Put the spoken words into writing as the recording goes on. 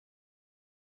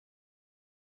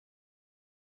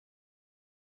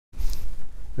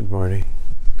Good morning.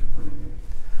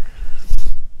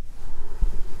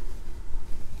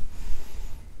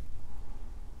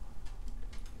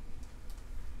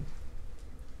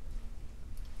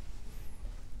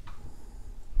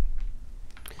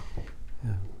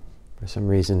 For some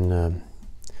reason, when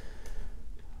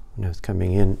I was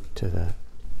coming in to the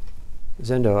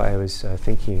Zendo, I was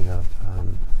thinking of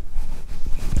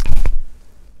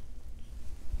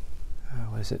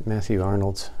what is it, Matthew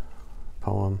Arnold's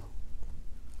poem,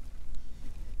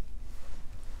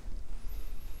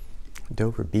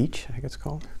 Dover Beach, I think it's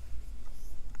called.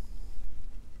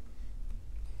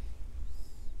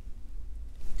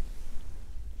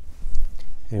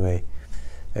 Anyway,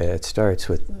 it starts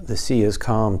with, "The sea is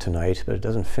calm tonight," but it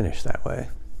doesn't finish that way.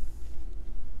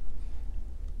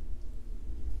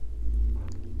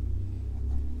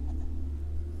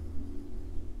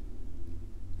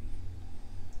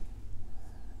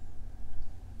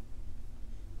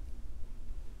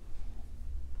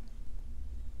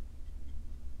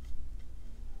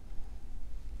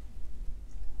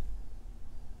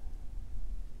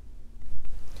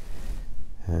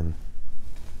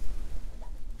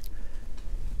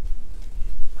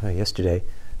 Yesterday,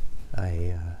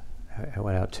 I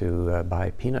went out to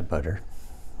buy peanut butter,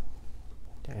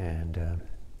 and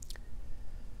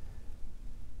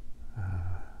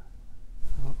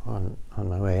on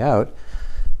my way out,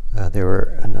 there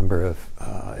were a number of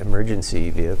emergency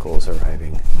vehicles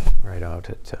arriving right out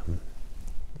at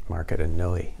Market and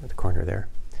Noe at the corner there,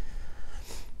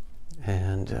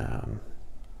 and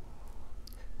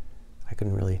I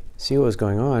couldn't really see what was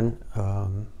going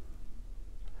on.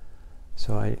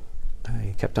 So I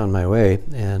kept on my way,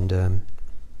 and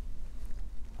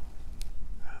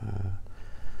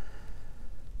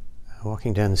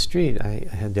walking down the street, I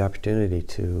had the opportunity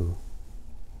to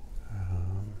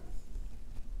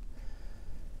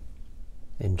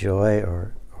enjoy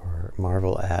or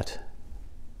marvel at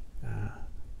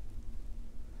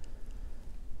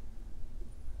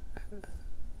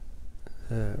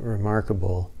the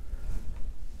remarkable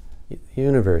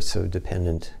universe of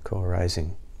dependent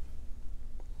co-arising.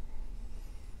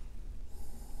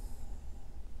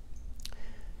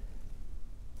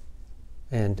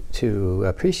 And to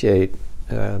appreciate,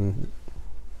 once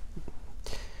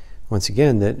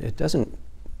again, that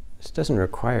this doesn't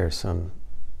require some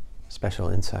special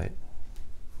insight.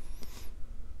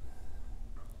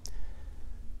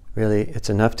 Really, it's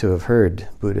enough to have heard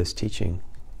Buddha's teaching,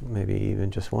 maybe even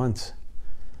just once.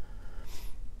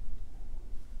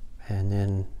 And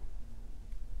then,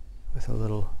 with a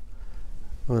little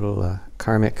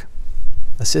karmic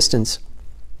assistance,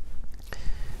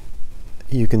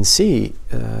 you can see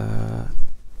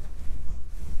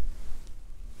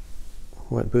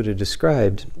what Buddha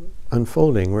described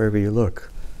unfolding wherever you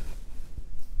look.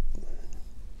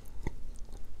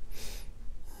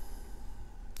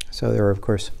 So there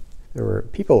were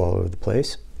people all over the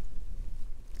place,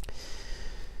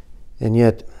 and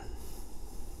yet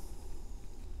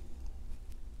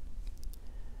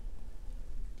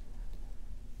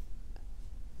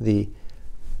the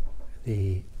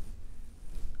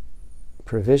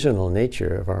provisional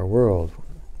nature of our world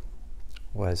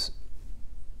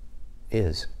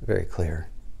is very clear.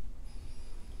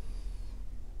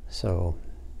 So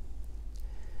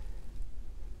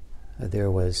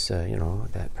there was,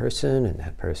 that person and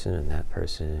that person and that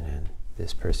person and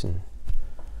this person.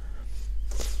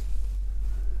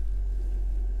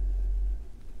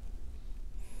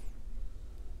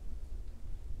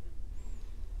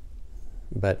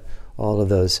 But all of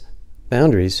those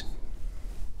boundaries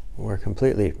were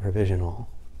completely provisional.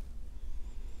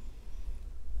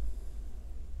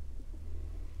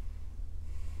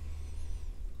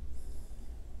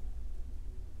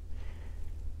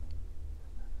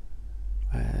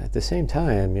 At the same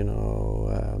time,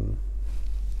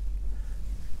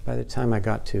 by the time I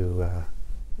got to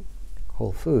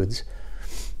Whole Foods,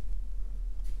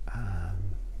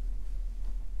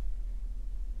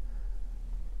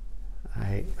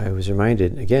 I was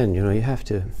reminded again, you have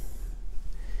to,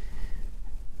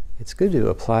 it's good to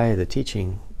apply the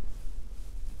teaching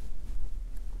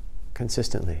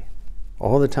consistently,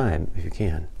 all the time, if you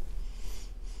can.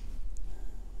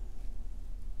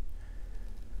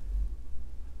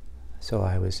 So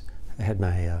I had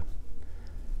my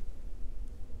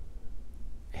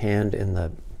hand in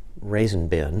the raisin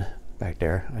bin back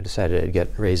there. I decided I'd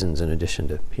get raisins in addition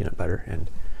to peanut butter,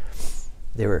 and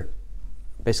they were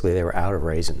out of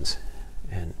raisins.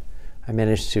 And I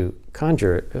managed to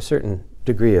conjure a certain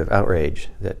degree of outrage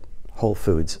that Whole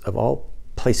Foods, of all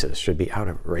places, should be out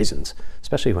of raisins,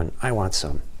 especially when I want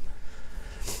some.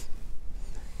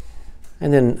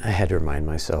 And then I had to remind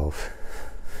myself,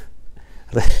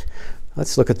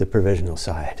 let's look at the provisional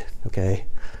side, okay?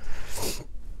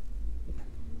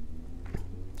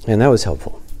 And that was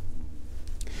helpful.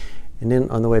 And then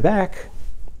on the way back,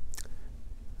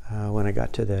 when I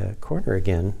got to the corner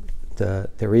again, there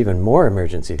were even more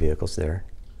emergency vehicles there.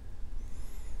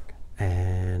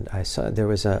 And I saw there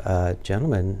was a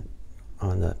gentleman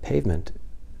on the pavement,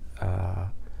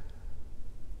 and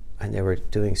they were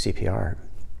doing CPR.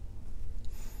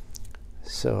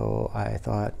 So I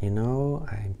thought,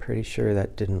 I'm pretty sure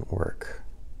that didn't work.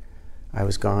 I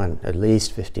was gone at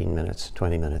least 15 minutes,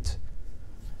 20 minutes.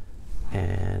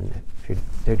 And if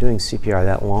they're doing CPR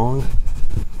that long,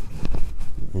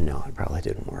 no, it probably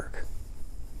didn't work.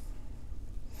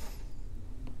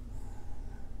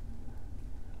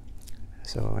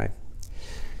 So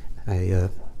I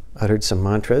uttered some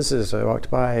mantras as I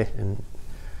walked by, and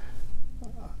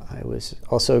I was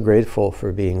also grateful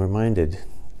for being reminded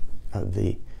of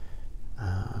the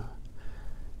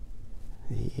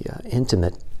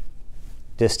intimate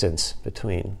distance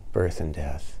between birth and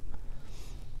death.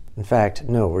 In fact,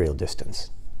 no real distance.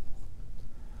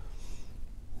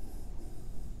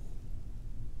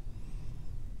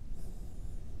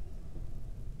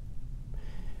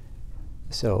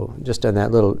 So just on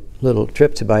that little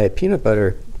trip to buy peanut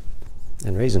butter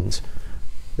and raisins,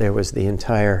 there was the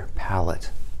entire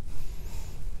palette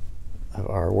of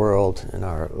our world and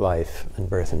our life and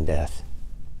birth and death,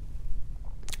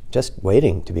 just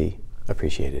waiting to be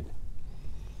appreciated.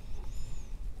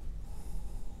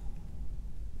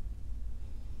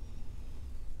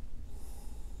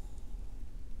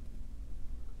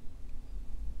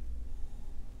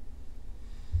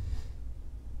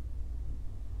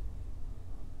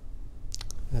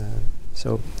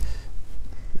 So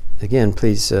again,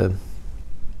 please bear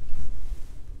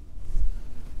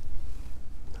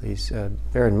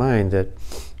in mind that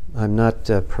I'm not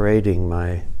parading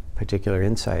my particular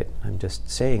insight. I'm just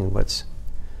saying what's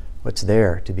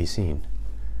there to be seen.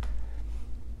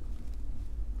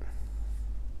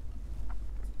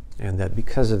 And that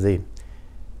because of the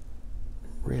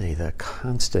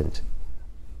constant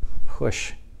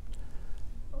push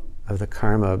of the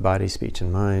karma of body, speech,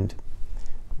 and mind,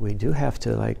 we do have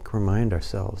to remind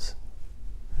ourselves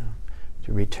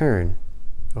to return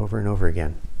over and over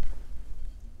again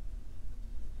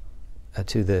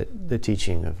to the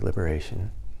teaching of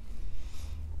liberation.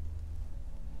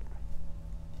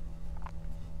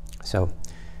 So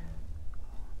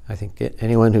I think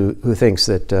anyone who thinks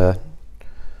that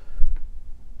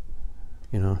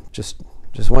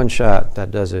just one shot, that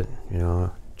does it,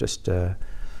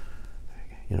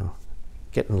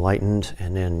 get enlightened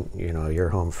and then you're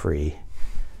home free.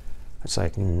 It's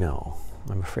like, no,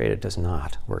 I'm afraid it does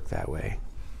not work that way.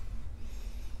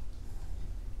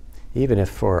 Even if,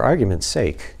 for argument's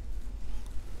sake,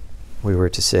 we were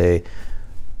to say,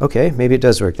 okay, maybe it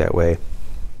does work that way,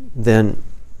 then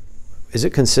is it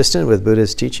consistent with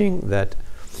Buddha's teaching that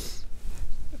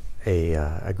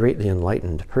a greatly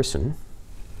enlightened person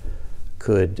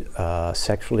could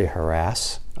sexually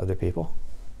harass other people?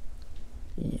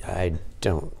 I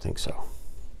don't think so.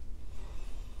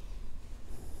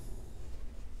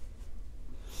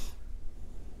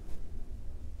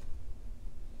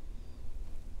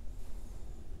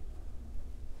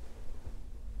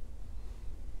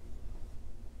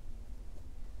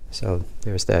 So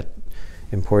there's that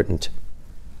important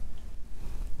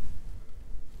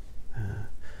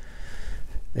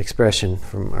expression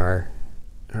from our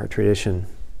tradition.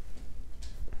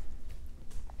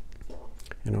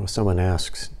 Someone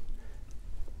asks,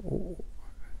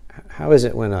 how is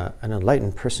it when an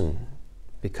enlightened person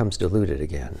becomes deluded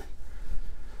again?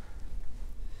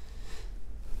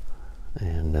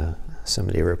 And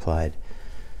somebody replied,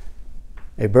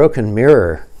 a broken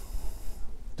mirror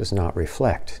does not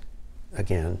reflect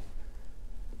again,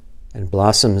 and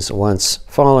blossoms once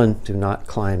fallen do not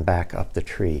climb back up the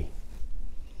tree.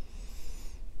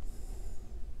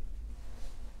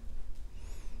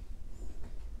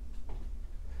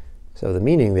 So the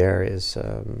meaning there is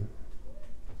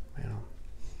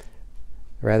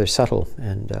rather subtle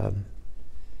and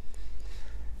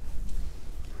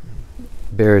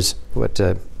bears what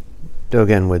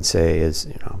Dogen would say is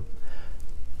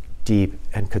deep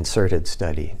and concerted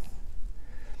study.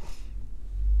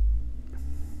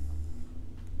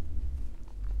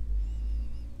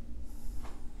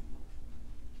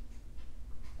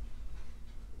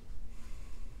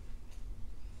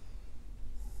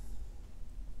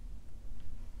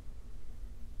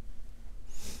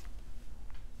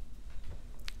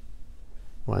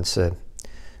 Once a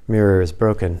mirror is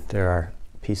broken, there are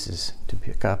pieces to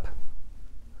pick up.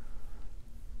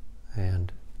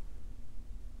 And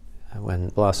when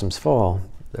blossoms fall,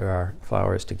 there are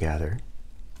flowers to gather.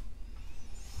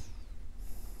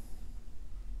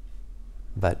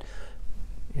 But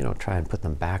you don't try and put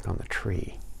them back on the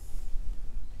tree.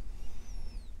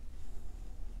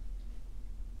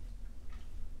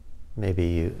 Maybe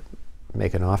you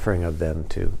make an offering of them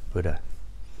to Buddha.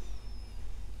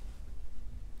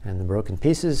 And the broken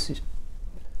pieces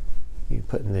you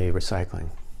put in the recycling.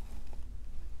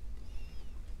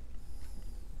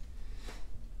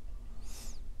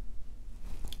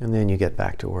 And then you get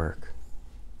back to work.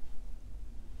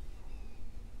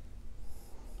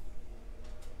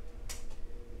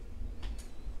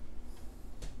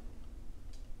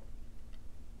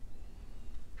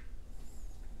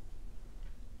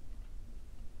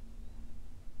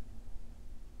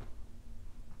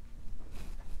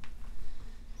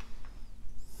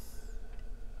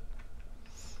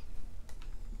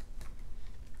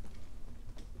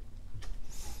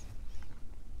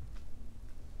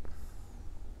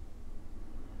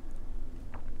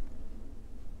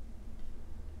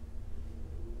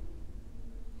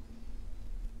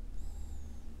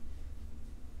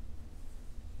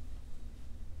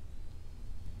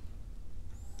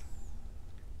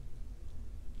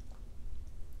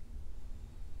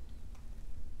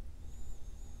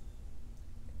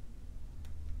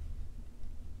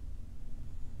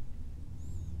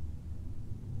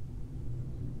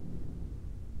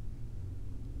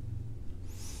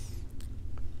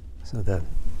 So the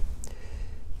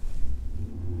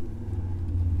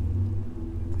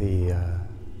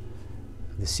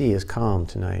sea is calm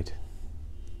tonight.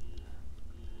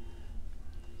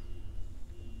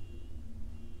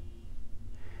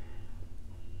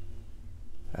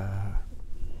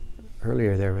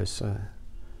 Earlier there was a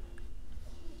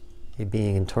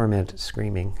being in torment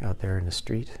screaming out there in the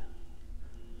street.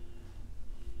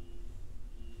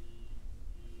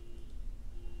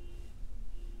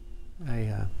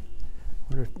 I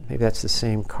wonder if maybe that's the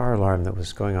same car alarm that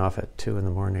was going off at 2 in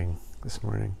the morning this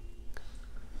morning.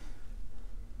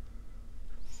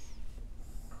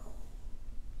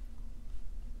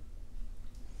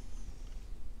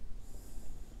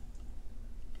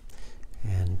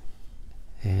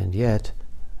 And yet,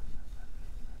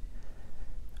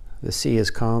 the sea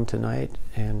is calm tonight,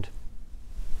 and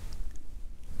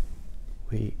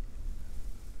we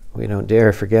don't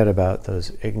dare forget about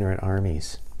those ignorant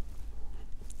armies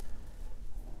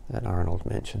that Arnold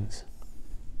mentions.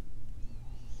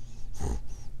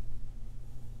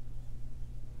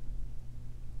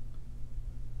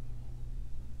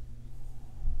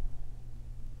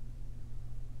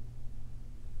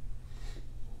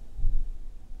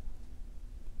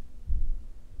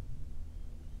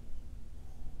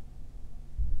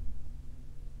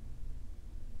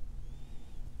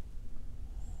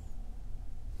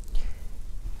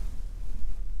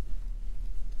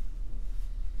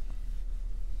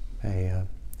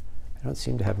 I don't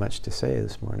seem to have much to say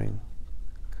this morning.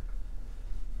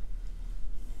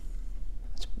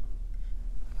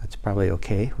 That's probably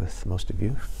okay with most of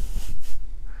you.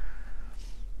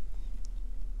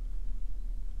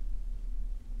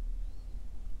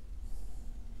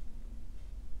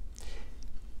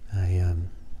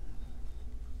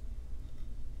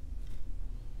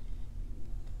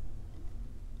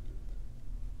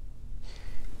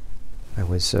 I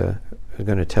was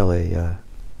going to tell a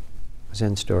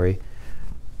Zen story,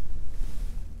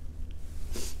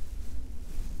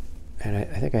 and I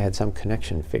think I had some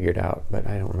connection figured out, but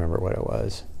I don't remember what it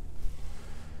was.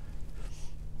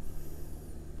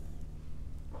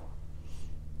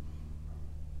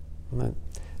 But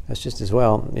that's just as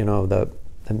well, you know, the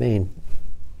main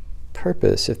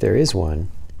purpose, if there is one,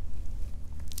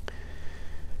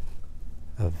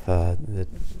 of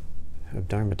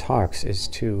Dharma talks is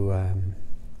to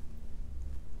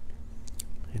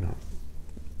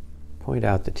point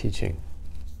out the teaching,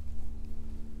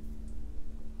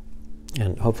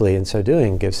 and hopefully in so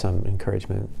doing give some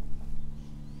encouragement.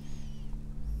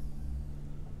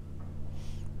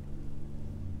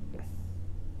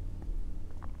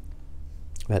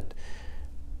 But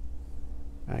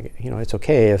it's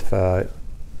okay if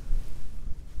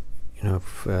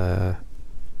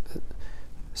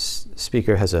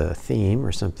speaker has a theme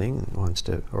or something, wants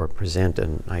to or present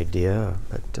an idea,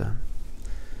 but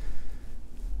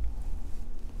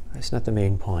it's not the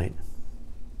main point.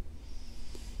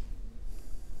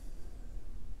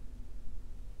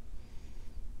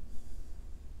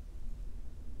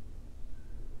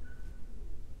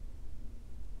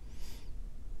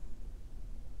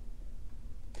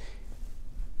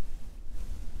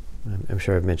 I'm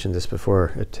sure I've mentioned this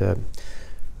before. At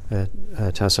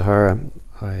Tassajara,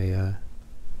 I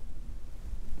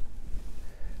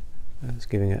I was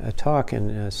giving a talk,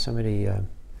 and somebody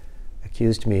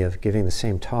accused me of giving the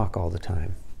same talk all the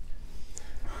time.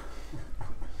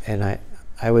 And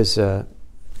I was, at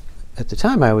the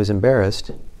time I was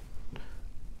embarrassed,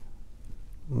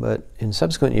 but in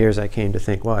subsequent years I came to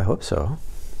think, well, I hope so,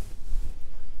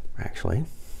 actually.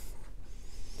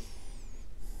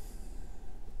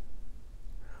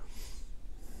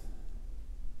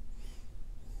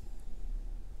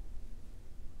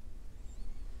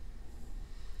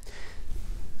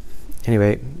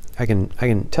 Anyway, I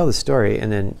can tell the story,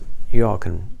 and then you all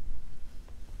can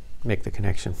make the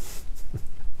connection,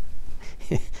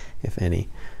 if any.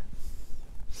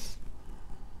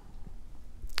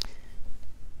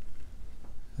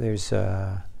 There's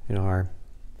one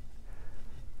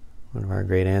of our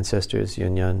great ancestors,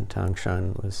 Yunyan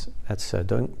Tangshan, that's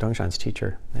Dongshan's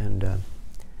teacher, and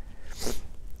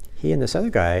he and this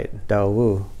other guy, Dao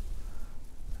Wu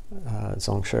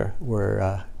Zongshi,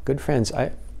 were good friends.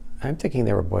 I'm thinking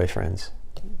they were boyfriends.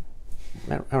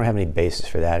 I don't have any basis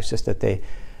for that. It's just that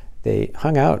they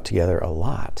hung out together a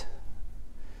lot,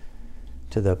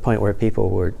 to the point where people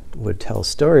would tell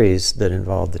stories that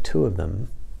involved the two of them.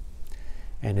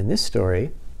 And in this story,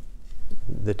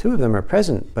 the two of them are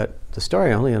present, but the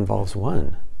story only involves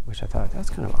one, which I thought,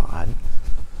 that's kind of odd.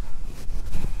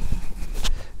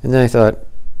 And then I thought,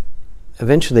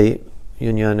 eventually,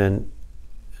 Yunyan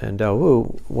and Dao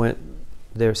Wu went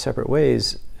their separate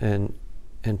ways and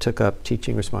took up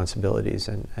teaching responsibilities.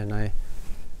 And I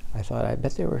thought, I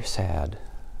bet they were sad.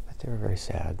 I bet they were very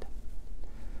sad.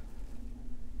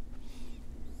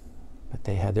 But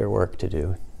they had their work to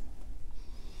do.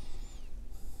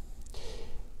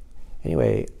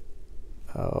 Anyway,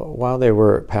 while they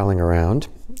were palling around,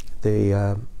 they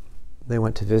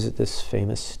went to visit this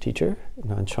famous teacher,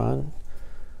 Nanshan,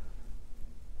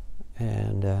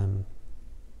 and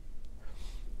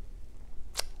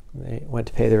they went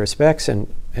to pay their respects, and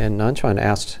Nanshan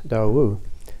asked Dao Wu,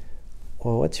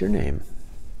 well, what's your name?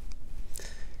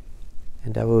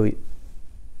 And Dao Wu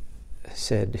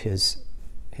said his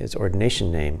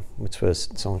ordination name, which was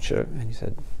Zongshi, and he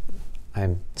said,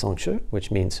 I'm Zongshi, which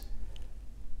means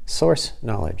source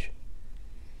knowledge.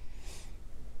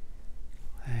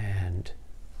 And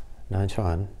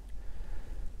Nanshan,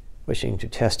 wishing to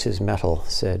test his mettle,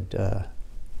 said,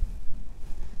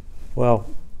 well,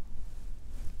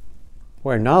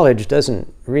 where knowledge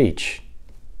doesn't reach,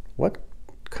 what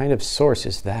kind of source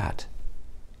is that?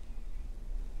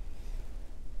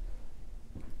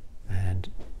 And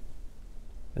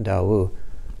Dao Wu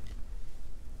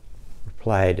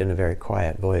replied in a very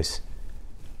quiet voice,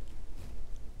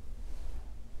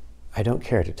 I don't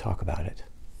care to talk about it.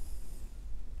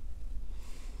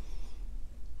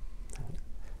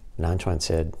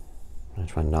 Nanshan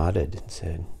nodded and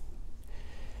said,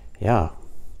 yeah,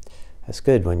 that's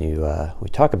good. When we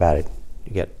talk about it,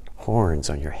 you get horns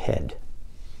on your head.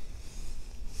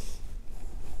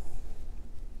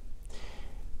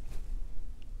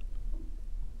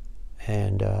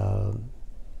 And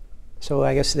so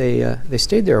I guess they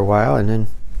stayed there a while, and then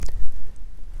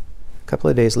a couple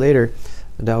of days later,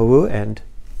 Dao Wu and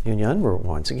Yunyan were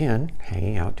once again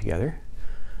hanging out together,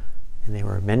 and they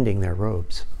were mending their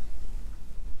robes.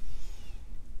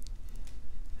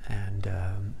 And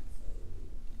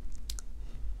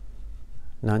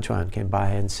Nanshan came by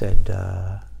and said,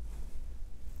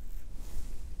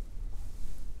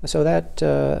 so that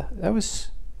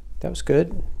was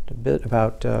good. A bit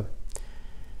about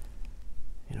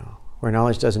where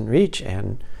knowledge doesn't reach,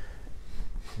 and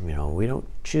we don't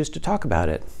choose to talk about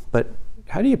it. But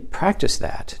how do you practice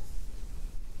that?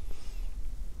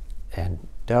 And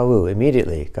Dao Wu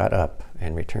immediately got up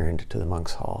and returned to the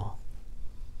monk's hall.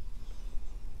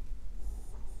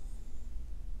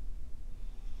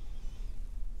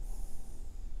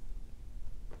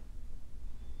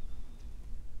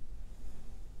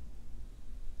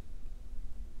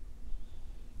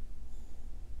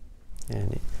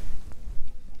 And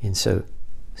in so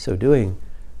doing,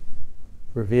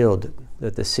 revealed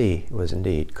that the sea was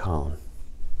indeed calm.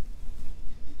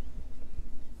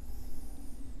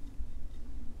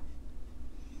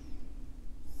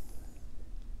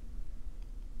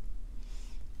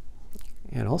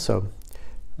 And also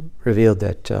revealed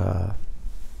that,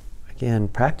 again,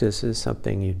 practice is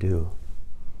something you do.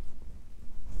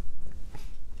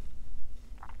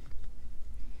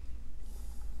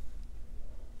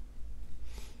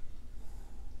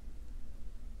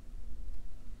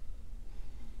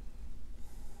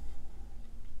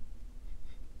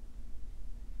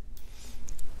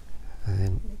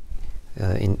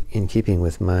 And in keeping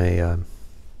with my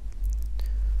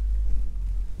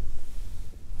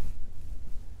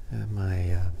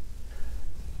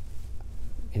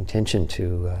intention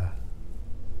to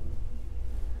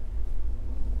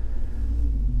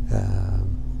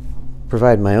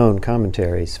provide my own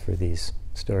commentaries for these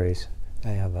stories. I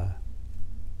have a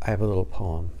little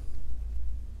poem.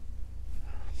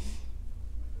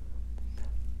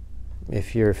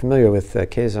 If you're familiar with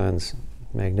Keizan's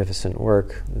magnificent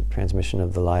work, The Transmission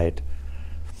of the Light,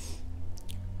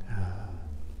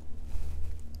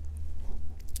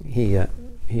 he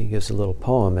gives a little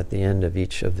poem at the end of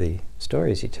each of the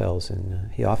stories he tells,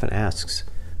 and he often asks,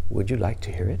 "Would you like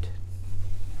to hear it?"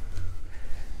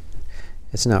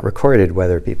 It's not recorded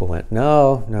whether people went,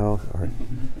 "No, no," or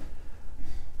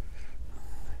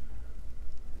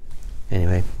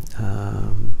anyway.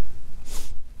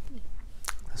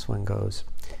 This one goes,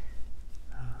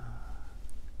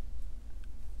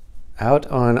 out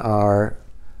on our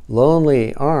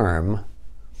lonely arm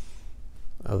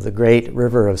of the great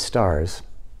river of stars,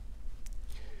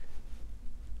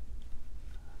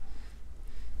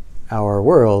 our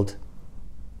world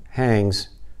hangs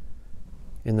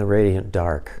in the radiant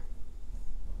dark.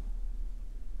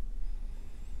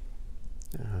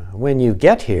 When you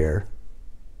get here,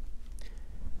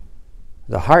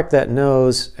 the heart that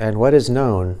knows and what is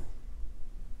known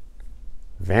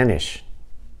vanish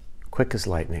quick as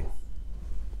lightning.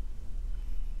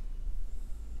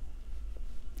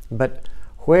 But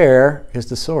where is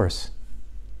the source?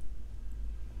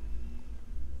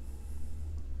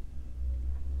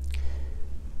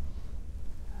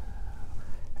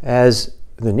 As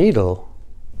the needle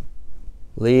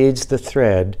leads the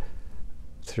thread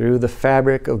through the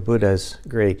fabric of Buddha's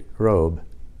great robe,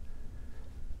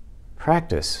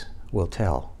 practice will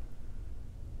tell.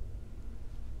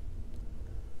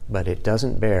 But it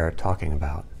doesn't bear talking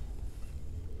about.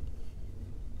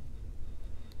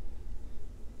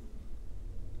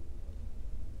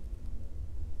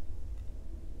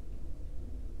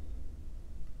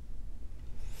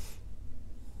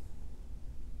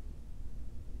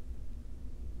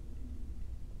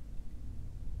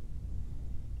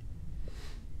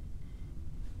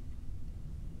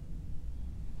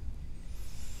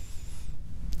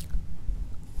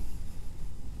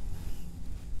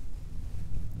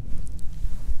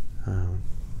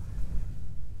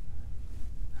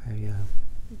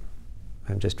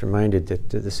 I'm just reminded that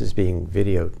this is being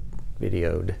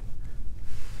videoed.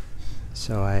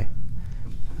 So I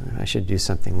should do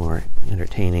something more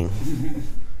entertaining.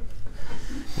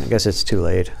 I guess it's too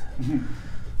late.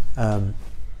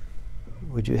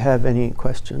 Would you have any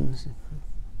questions?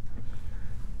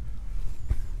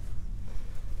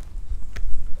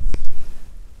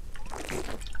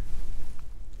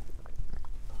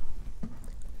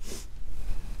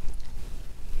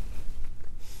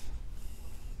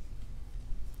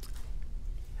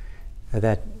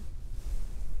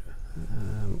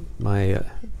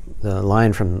 The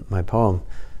line from my poem,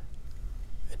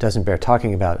 "It doesn't bear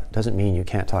talking about," doesn't mean you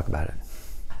can't talk about it.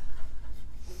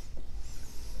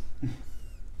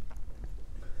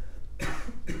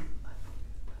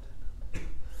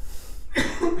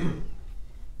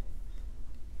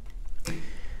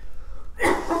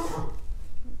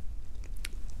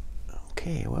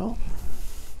 Okay, well,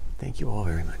 thank you all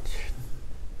very much.